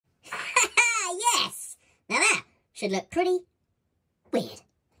should look pretty weird.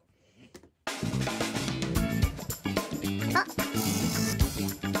 Oh.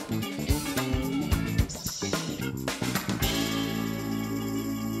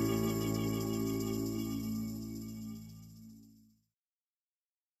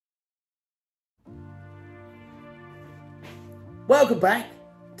 Welcome back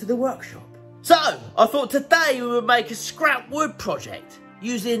to the workshop. So, I thought today we would make a scrap wood project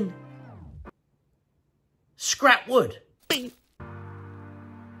using scrap wood.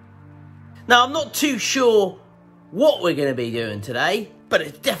 Now, I'm not too sure what we're going to be doing today, but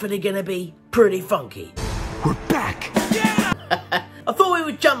it's definitely going to be pretty funky. We're back! Yeah! I thought we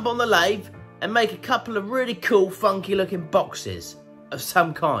would jump on the lathe and make a couple of really cool, funky looking boxes of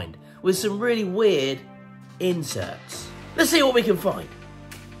some kind with some really weird inserts. Let's see what we can find.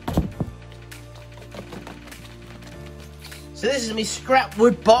 So this is my scrap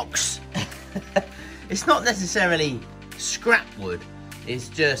wood box. It's not necessarily scrap wood. It's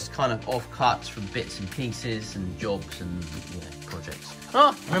just kind of offcuts from bits and pieces and jobs and projects.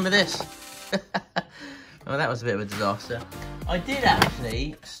 Oh, remember this? Well, that was a bit of a disaster. I did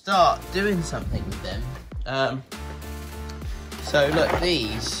actually start doing something with them. So look,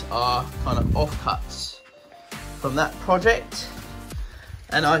 these are kind of offcuts from that project.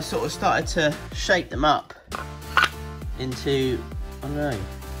 And I sort of started to shape them up into, I don't know,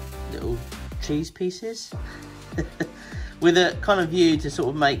 little cheese pieces with a kind of view to sort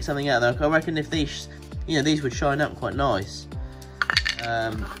of make something out of them. I reckon if these, these would shine up quite nice.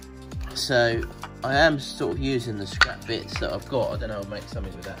 So I am sort of using the scrap bits that I've got. I don't know, I'll make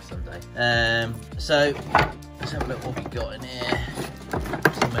something with that someday. So let's have a look what we got in here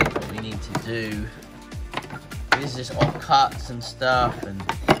to make what we need to do. This is just offcuts and stuff and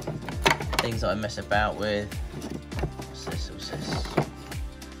things that I mess about with. What's this? What's this?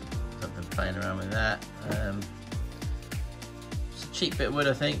 Something playing around with that. It's a cheap bit of wood,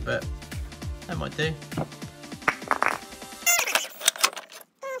 I think, but that might do. There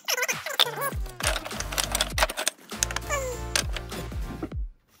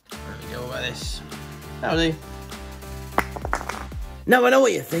we go, what about this? That'll do. Now I know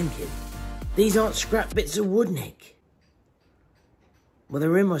what you're thinking. These aren't scrap bits of wood, Nick. Well,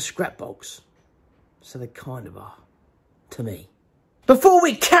 they're in my scrap box, so they kind of are, to me. Before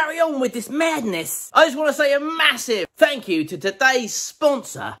we carry on with this madness, I just want to say a massive thank you to today's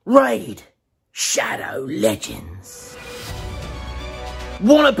sponsor, Raid Shadow Legends.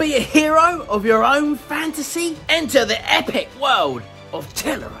 Want to be a hero of your own fantasy? Enter the epic world of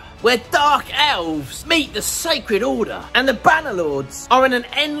Tellera, where dark elves meet the Sacred Order, and the Bannerlords are in an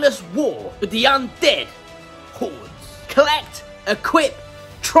endless war with the undead hordes. Collect, equip,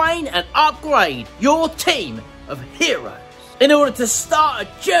 train and upgrade your team of heroes in order to start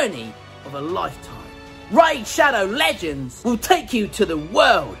a journey of a lifetime. Raid Shadow Legends will take you to the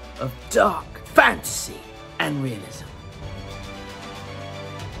world of dark fantasy and realism.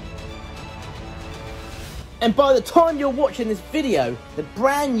 And by the time you're watching this video, the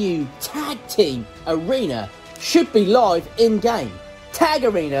brand new Tag Team Arena should be live in-game. Tag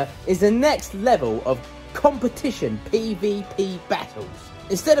Arena is the next level of competition PvP battles.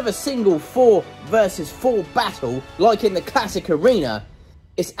 Instead of a single 4 versus 4 battle, like in the classic arena,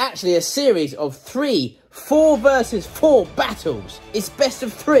 it's actually a series of 3 4 versus 4 battles. It's best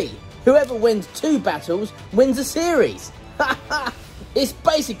of 3. Whoever wins 2 battles wins a series. It's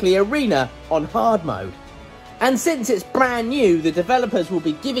basically Arena on hard mode. And since it's brand new, the developers will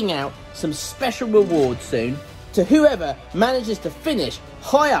be giving out some special rewards soon to whoever manages to finish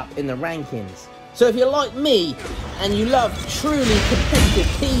high up in the rankings. So if you're like me and you love truly competitive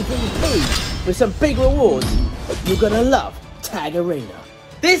PvP with some big rewards, you're gonna love Tag Arena.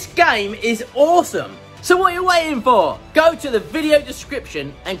 This game is awesome! So what are you waiting for? Go to the video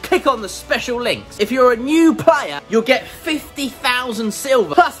description and click on the special links. If you're a new player, you'll get 50,000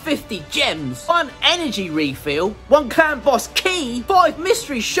 silver, plus 50 gems, 1 energy refill, 1 clan boss key, 5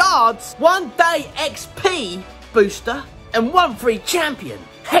 mystery shards, 1 day XP booster, and 1 free champion,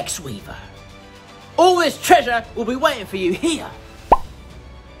 Hexweaver. All this treasure will be waiting for you here.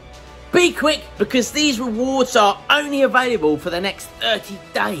 Be quick, because these rewards are only available for the next 30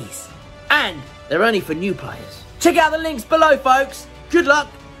 days. And they're only for new players. Check out the links below, folks. Good luck,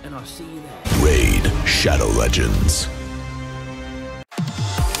 and I'll see you there. Raid Shadow Legends.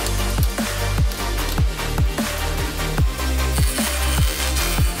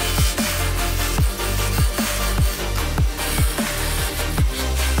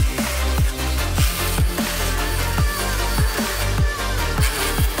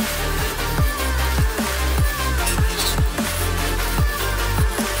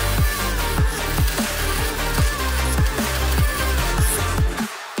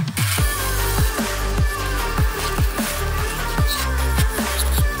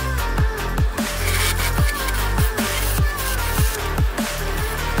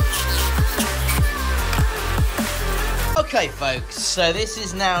 Okay folks, so this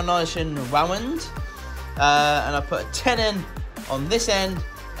is now nice and wound, and I put a tenon on this end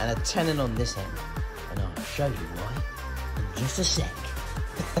and a tenon on this end, and I'll show you why in just a sec.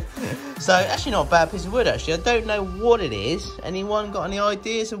 So actually not a bad piece of wood actually. I don't know what it is. Anyone got any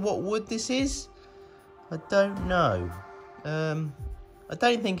ideas of what wood this is? I don't know. I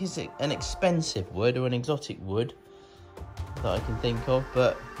don't think it's an expensive wood or an exotic wood that I can think of,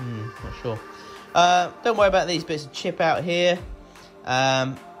 but not sure. Don't worry about these bits of chip out here.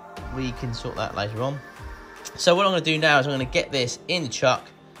 We can sort that later on. So what I'm going to do now is I'm going to get this in the chuck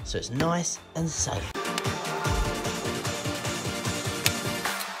so it's nice and safe.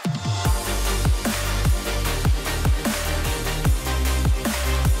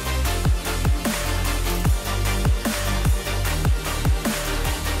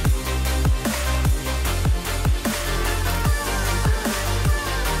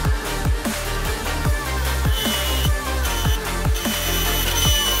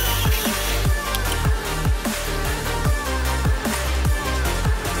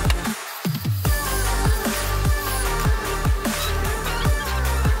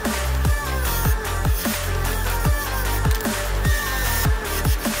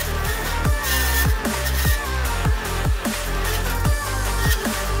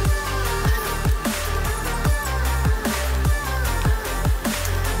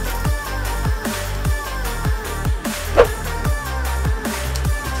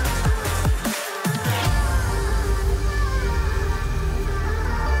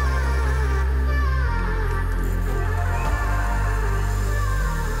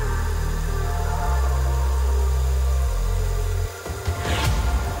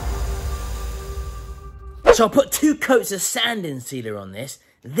 So I put 2 coats of sanding sealer on this,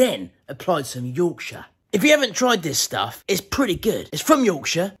 then applied some Yorkshire. If you haven't tried this stuff, it's pretty good. It's from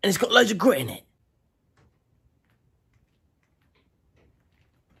Yorkshire and it's got loads of grit in it.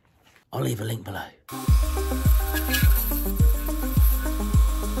 I'll leave a link below.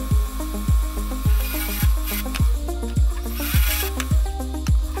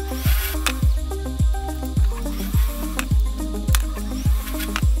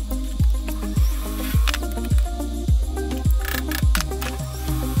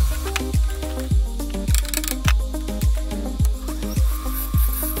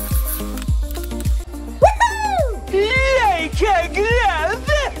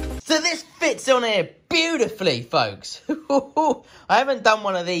 So this fits on here beautifully, folks. I haven't done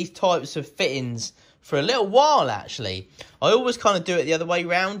one of these types of fittings for a little while, actually. I always kind of do it the other way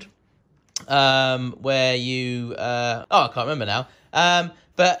round, where you... oh, I can't remember now.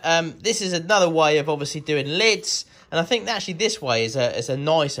 But this is another way of obviously doing lids, and I think actually this way is a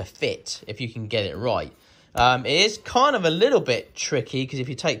nicer fit, if you can get it right. It is kind of a little bit tricky, because if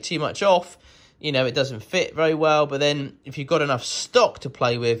you take too much off, you know, it doesn't fit very well, but then if you've got enough stock to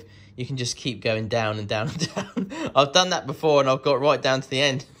play with, you can just keep going down and down and down. I've done that before and I've got right down to the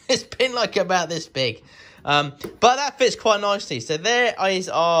end. It's been like about this big. But that fits quite nicely. So there is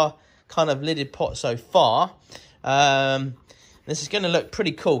our kind of lidded pot so far. This is going to look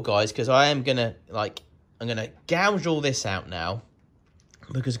pretty cool, guys, because I am going to, I'm going to gouge all this out now,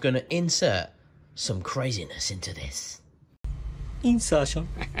 because I'm going to insert some craziness into this. Insertion.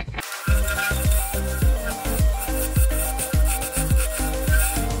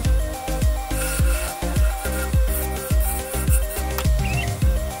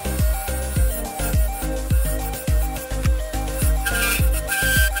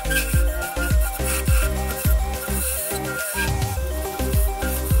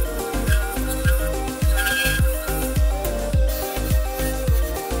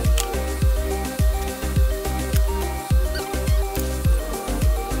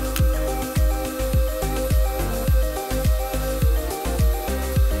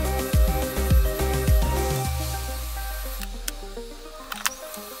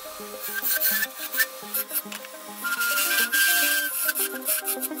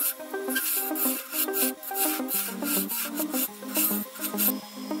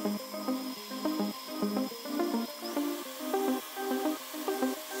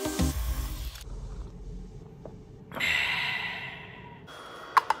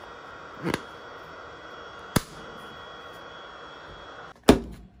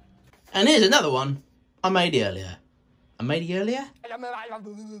 And here's another one I made earlier. I made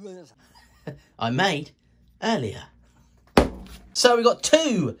earlier. So we've got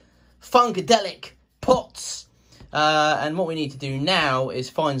 2 Funkadelic pots. And what we need to do now is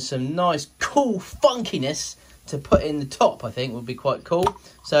find some nice cool funkiness to put in the top. I think would be quite cool.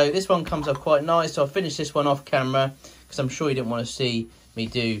 So this one comes up quite nice. So I'll finish this one off camera, because I'm sure you didn't want to see me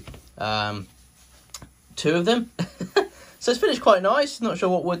do 2 of them. So it's finished quite nice. Not sure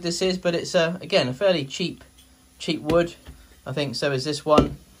what wood this is, but it's, again, a fairly cheap wood. I think so is this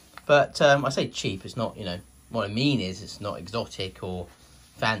one. But I say cheap, it's not, you know, what I mean is it's not exotic or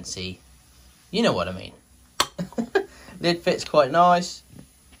fancy. You know what I mean. Lid fits quite nice.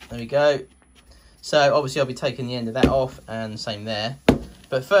 There we go. So obviously I'll be taking the end of that off, and same there.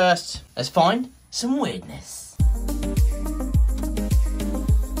 But first, let's find some weirdness.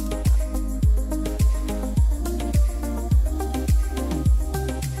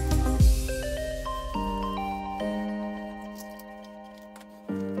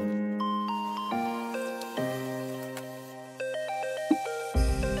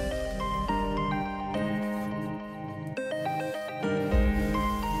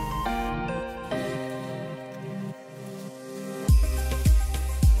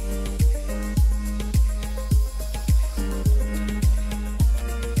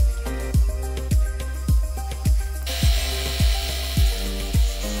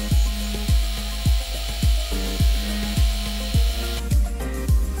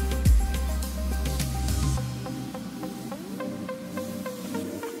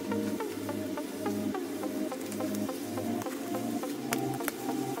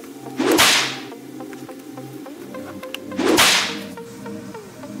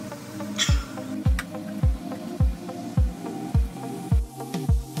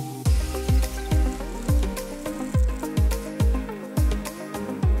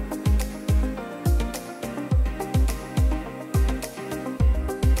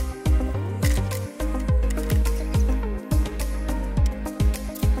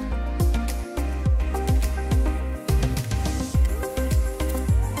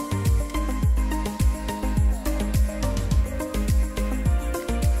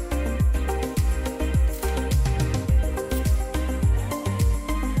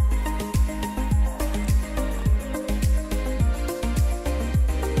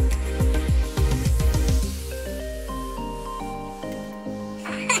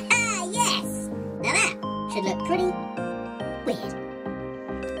 Should look pretty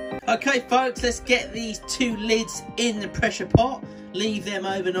weird. Okay folks, let's get these 2 lids in the pressure pot, leave them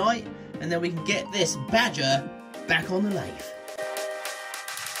overnight, and then we can get this badger back on the lathe.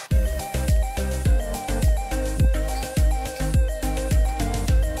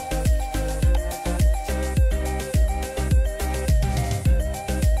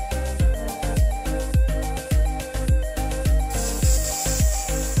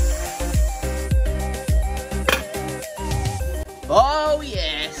 Oh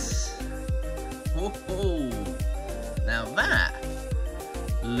yes! Oh, now that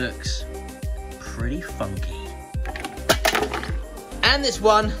looks pretty funky. And this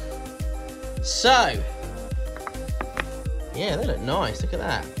one. So, yeah, they look nice. Look at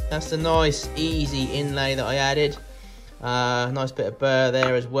that. That's the nice, easy inlay that I added. Nice bit of burr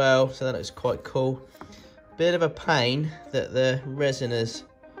there as well. So that looks quite cool. Bit of a pain that the resin has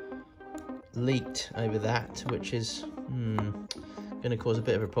leaked over that, which is going to cause a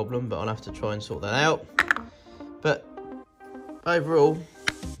bit of a problem, but I'll have to try and sort that out. But overall,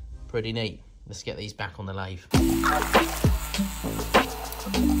 pretty neat. Let's get these back on the lathe.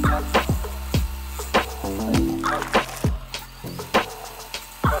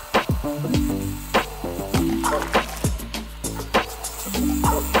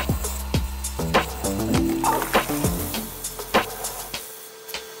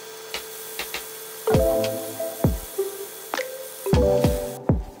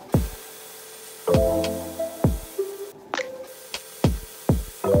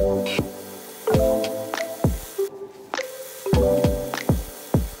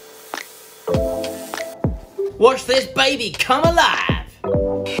 Watch this baby come alive!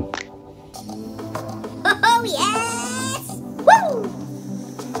 Oh yes! Woo!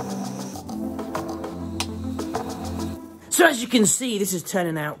 So as you can see, this is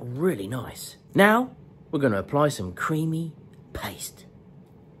turning out really nice. Now, we're going to apply some creamy paste.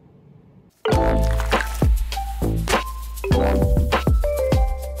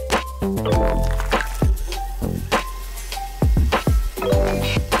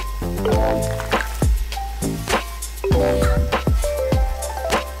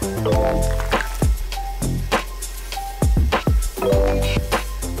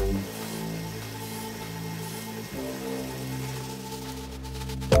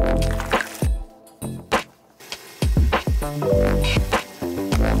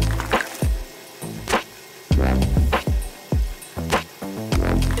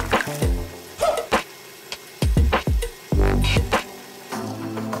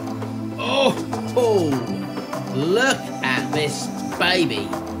 Look at this baby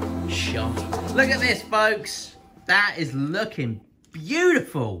shine. Look at this, folks. That is looking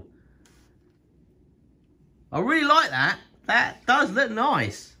beautiful. I really like that. That does look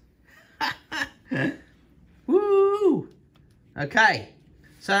nice. Woo! Okay,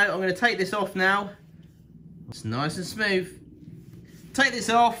 so I'm going to take this off now. It's nice and smooth. Take this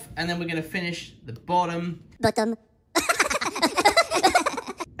off, and then we're going to finish the bottom.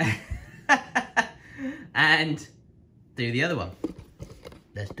 And do the other one.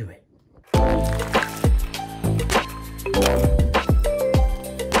 Let's do it.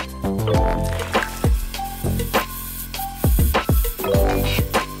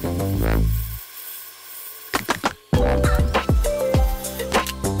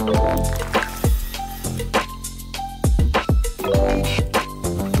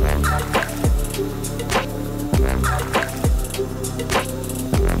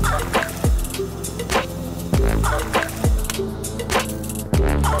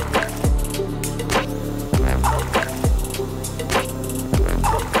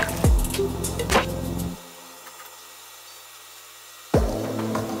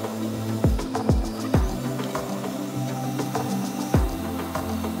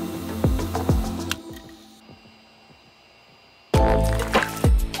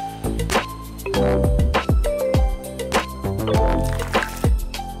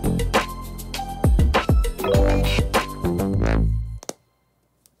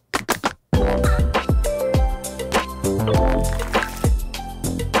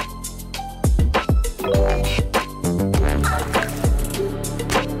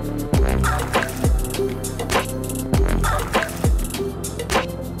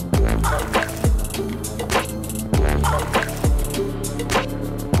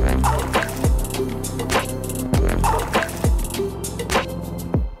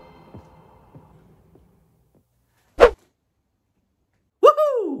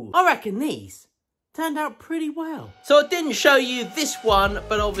 I reckon these turned out pretty well. So I didn't show you this one,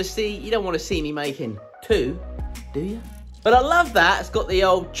 but obviously you don't want to see me making two, do you? But I love that. It's got the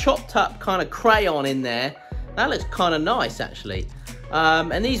old chopped up kind of crayon in there. That looks kind of nice, actually.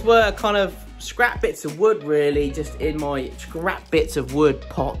 And these were kind of scrap bits of wood, really, just in my scrap bits of wood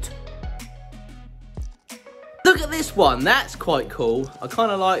pot. Look at this one. That's quite cool. I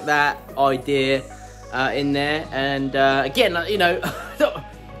kind of like that idea in there. And again, you know,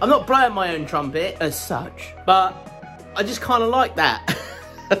 I'm not blowing my own trumpet as such, but I just kind of like that.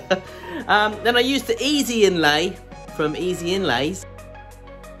 Then I used the Easy Inlay from Easy Inlays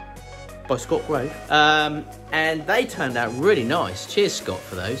by Scott Grove, and they turned out really nice. Cheers, Scott,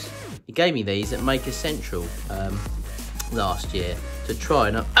 for those. He gave me these at Maker Central last year to try,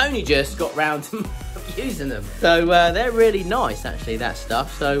 and I've only just got round to using them. So they're really nice, actually, that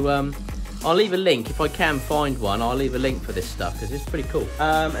stuff. So I'll leave a link, if I can find one, I'll leave a link for this stuff, because it's pretty cool.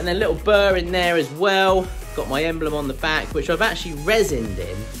 And then a little burr in there as well. Got my emblem on the back, which I've actually resined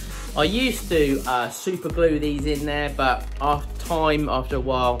in. I used to super glue these in there, but after a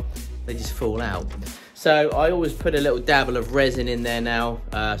while, they just fall out. So I always put a little dabble of resin in there now,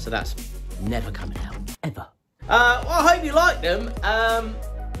 so that's never coming out, ever. Well, I hope you like them.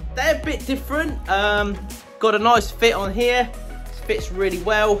 They're a bit different. Got a nice fit on here. It fits really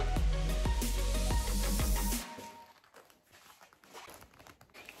well.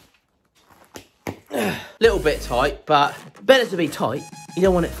 Little bit tight, but better to be tight. You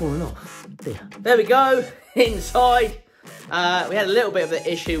don't want it falling off. There we go, inside. We had a little bit of an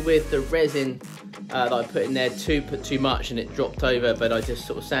issue with the resin that I put in there, put too much and it dropped over, but I just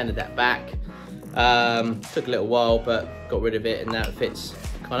sort of sanded that back. Took a little while, but got rid of it, and that fits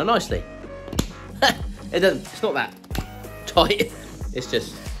kind of nicely. It's not that tight, it's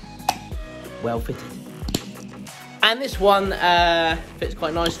just well fitted. And this one fits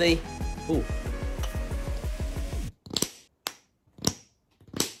quite nicely. Ooh.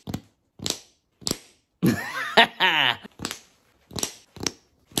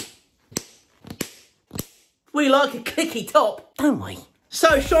 We like a clicky top, don't we?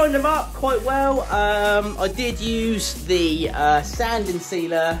 So shined them up quite well. I did use the sanding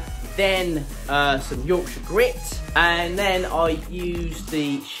sealer, then some Yorkshire grit, and then I used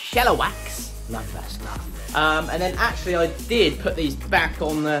the shallow wax. Love that stuff. And then actually I did put these back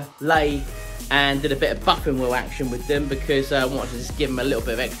on the lathe and did a bit of buffing wheel action with them, because I wanted to just give them a little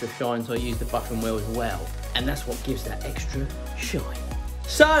bit of extra shine, so I used the buffing wheel as well. And that's what gives that extra shine.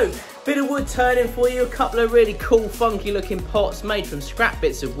 So, bit of wood turning for you, a couple of really cool funky looking pots made from scrap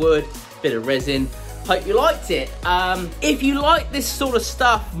bits of wood, bit of resin. Hope you liked it. If you like this sort of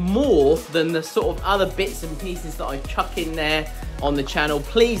stuff more than the sort of other bits and pieces that I chuck in there on the channel,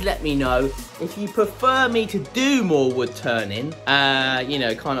 please let me know. If you prefer me to do more wood turning, you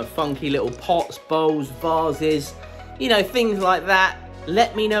know, kind of funky little pots, bowls, vases, you know, things like that,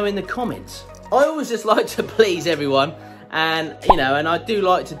 let me know in the comments. I always just like to please everyone, and you know, and I do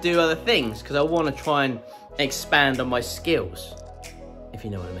like to do other things because I want to try and expand on my skills, if you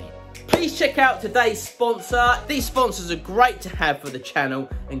know what I mean. Please check out today's sponsor. These sponsors are great to have for the channel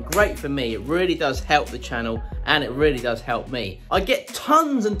and great for me. It really does help the channel and it really does help me. I get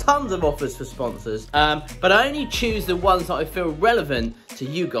tons and tons of offers for sponsors, but I only choose the ones that I feel relevant to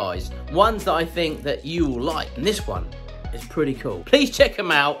you guys, ones that I think that you will like, and this one is pretty cool. Please check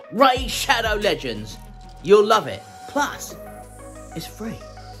them out. Ray Shadow Legends. You'll love it. Plus, it's free.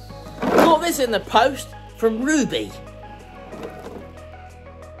 Got this in the post from Ruby.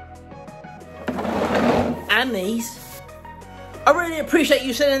 And these. I really appreciate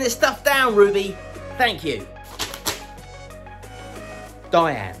you sending this stuff down, Ruby. Thank you.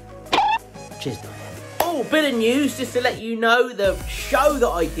 Diane. Cheers, Diane. Oh, bit of news, just to let you know, the show that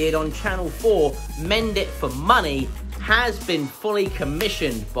I did on Channel 4, Mend It for Money, has been fully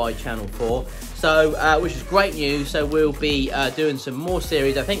commissioned by Channel 4. So, which is great news. So we'll be doing some more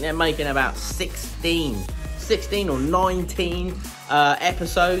series. I think they're making about 16 or 19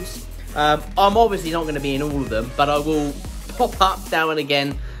 episodes. I'm obviously not going to be in all of them, but I will pop up now and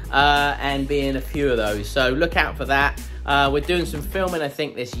again and be in a few of those. So look out for that. We're doing some filming, I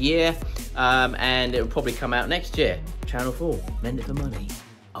think, this year, and it will probably come out next year. Channel 4, Mend It for Money.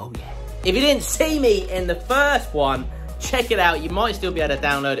 Oh yeah. If you didn't see me in the first one, check it out. You might still be able to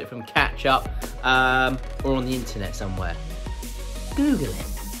download it from Catch Up or on the internet somewhere. Google it.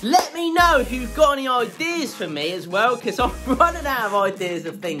 Let me know if you've got any ideas for me as well, because I'm running out of ideas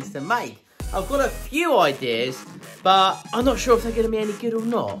of things to make. I've got a few ideas, but I'm not sure if they're going to be any good or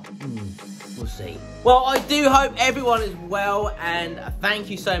not. We'll see. Well, I do hope everyone is well, and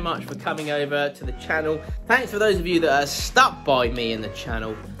thank you so much for coming over to the channel. Thanks for those of you that are stuck by me in the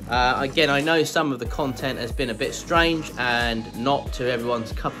channel. Again, I know some of the content has been a bit strange and not to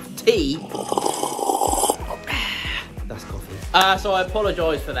everyone's cup of tea. That's coffee. So I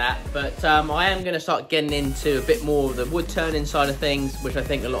apologise for that, but I am going to start getting into a bit more of the wood turning side of things, which I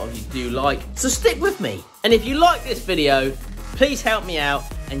think a lot of you do like. So stick with me. And if you like this video, please help me out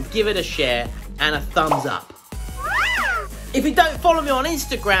and give it a share and a thumbs up. If you don't follow me on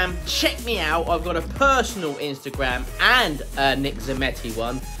Instagram, check me out. I've got a personal Instagram and a Nick Zammeti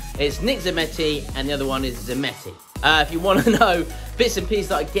one. It's Nick Zammeti and the other one is Zammeti. If you want to know bits and pieces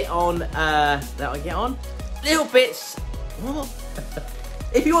that I get on, little bits. What?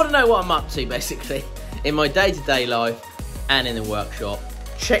 If you want to know what I'm up to, basically, in my day-to-day life and in the workshop,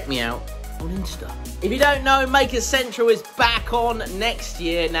 check me out on Insta. If you don't know, Maker Central is back on next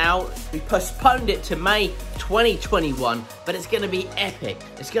year now. We postponed it to May 2021, but it's going to be epic.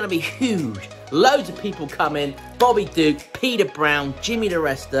 It's going to be huge. Loads of people coming. Bobby Duke, Peter Brown, Jimmy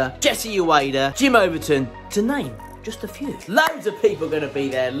DeResta, Jesse Ueda, Jim Overton, to name just a few. Loads of people going to be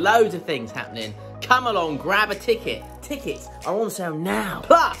there. Loads of things happening. Come along, grab a ticket. Tickets are on sale now.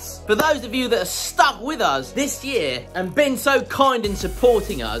 Plus, for those of you that are stuck with us this year and been so kind in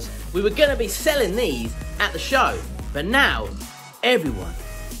supporting us, we were going to be selling these at the show. But now, everyone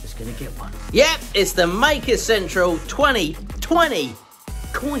is going to get one. Yep, it's the Maker Central 2020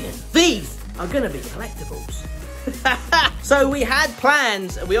 coin. These are going to be collectibles. So we had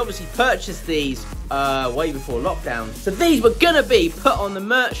plans, and we obviously purchased these way before lockdown. So these were going to be put on the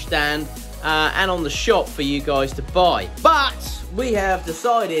merch stand and on the shop for you guys to buy. But we have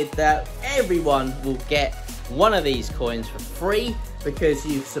decided that everyone will get one of these coins for free because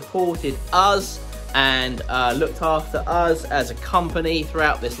you've supported us and looked after us as a company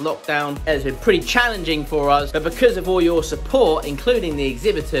throughout this lockdown. It's been pretty challenging for us, but because of all your support, including the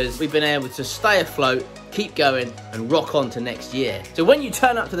exhibitors, we've been able to stay afloat, keep going, and rock on to next year. So when you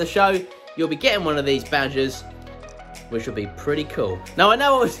turn up to the show, you'll be getting one of these badges, which will be pretty cool. Now, I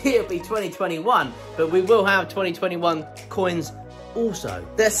know obviously it'll be 2021, but we will have 2021 coins also.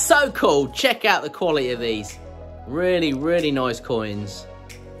 They're so cool. Check out the quality of these. Really, really nice coins.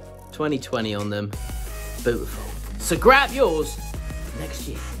 2020 on them. Beautiful. So grab yours next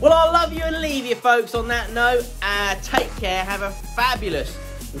year. Well, I'll love you and leave you, folks, on that note. Take care. Have a fabulous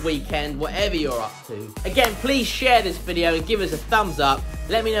weekend, whatever you're up to. Again, please share this video and give us a thumbs up.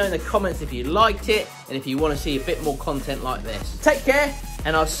 Let me know in the comments if you liked it and if you want to see a bit more content like this. Take care,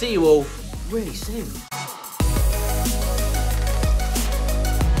 and I'll see you all really soon.